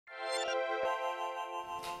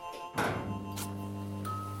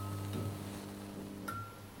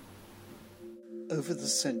Over the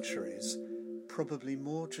centuries, probably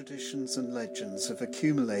more traditions and legends have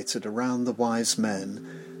accumulated around the wise men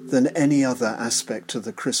than any other aspect of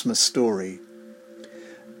the Christmas story.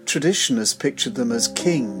 Tradition has pictured them as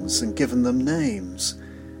kings and given them names,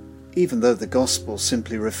 even though the Gospel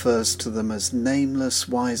simply refers to them as nameless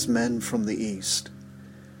wise men from the East.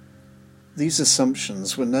 These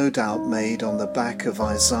assumptions were no doubt made on the back of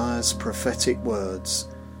Isaiah's prophetic words,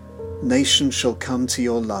 "Nations shall come to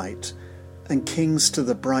your light, and kings to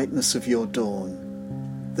the brightness of your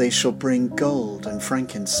dawn. They shall bring gold and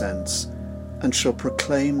frankincense, and shall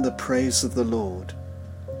proclaim the praise of the Lord."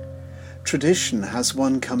 Tradition has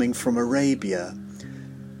one coming from Arabia,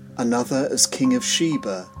 another as king of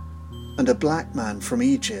Sheba, and a black man from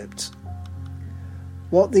Egypt.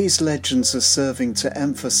 What these legends are serving to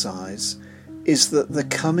emphasize is that the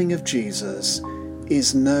coming of Jesus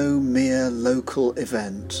is no mere local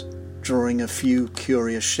event drawing a few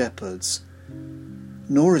curious shepherds,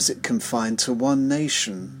 nor is it confined to one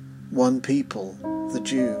nation, one people, the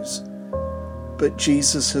Jews. But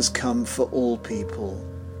Jesus has come for all people,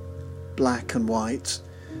 black and white,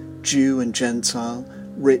 Jew and Gentile,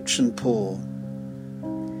 rich and poor.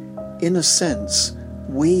 In a sense,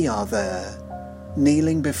 we are there,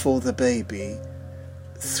 kneeling before the baby,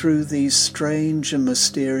 through these strange and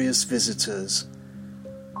mysterious visitors,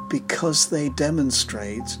 because they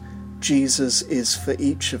demonstrate Jesus is for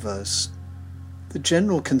each of us. The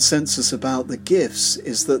general consensus about the gifts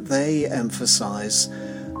is that they emphasize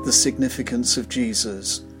the significance of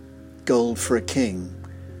Jesus: gold for a king,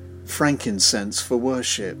 frankincense for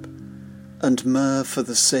worship, and myrrh for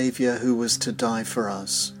the Saviour who was to die for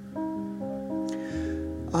us.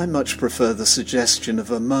 I much prefer the suggestion of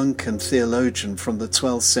a monk and theologian from the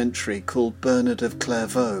 12th century called Bernard of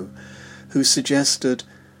Clairvaux, who suggested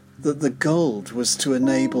that the gold was to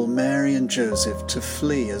enable Mary and Joseph to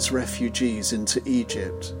flee as refugees into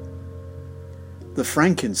Egypt. The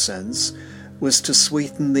frankincense was to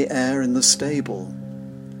sweeten the air in the stable,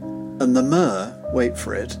 and the myrrh, wait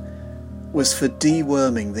for it, was for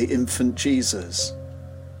deworming the infant Jesus.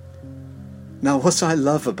 Now, what I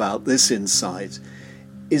love about this insight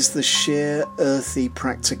is the sheer earthy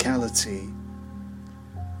practicality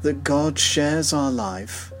that God shares our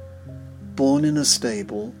life, born in a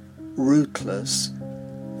stable, rootless,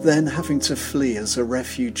 then having to flee as a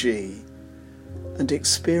refugee, and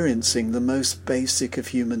experiencing the most basic of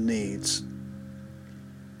human needs.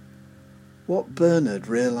 What Bernard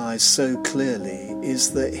realized so clearly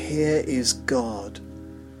is that here is God,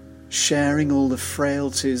 sharing all the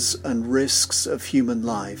frailties and risks of human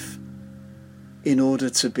life, in order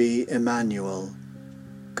to be Emmanuel,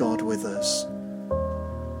 God with us.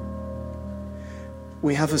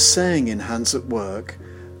 We have a saying in Hands at Work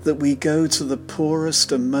that we go to the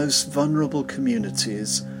poorest and most vulnerable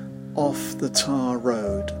communities off the tar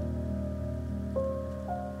road.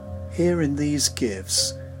 Here in these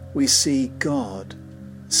gifts, we see God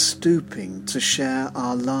stooping to share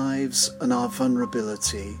our lives and our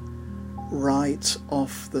vulnerability right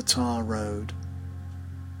off the tar road.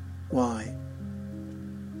 Why?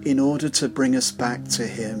 In order to bring us back to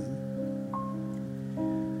Him.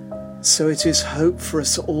 So it is hope for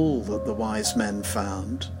us all that the wise men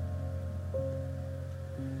found.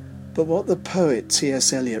 But what the poet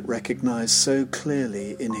T.S. Eliot recognized so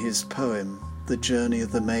clearly in his poem, The Journey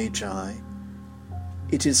of the Magi,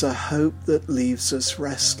 it is a hope that leaves us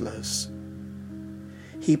restless.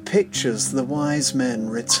 He pictures the wise men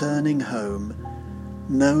returning home,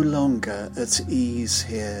 no longer at ease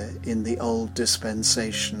here in the old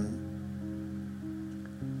dispensation.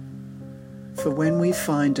 For when we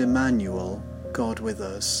find Emmanuel, God with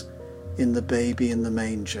us, in the baby in the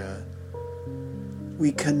manger,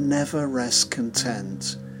 we can never rest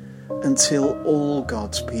content until all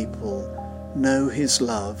God's people know His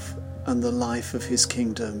love and the life of His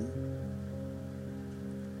kingdom.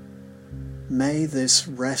 May this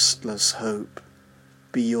restless hope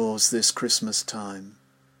be yours this Christmas time.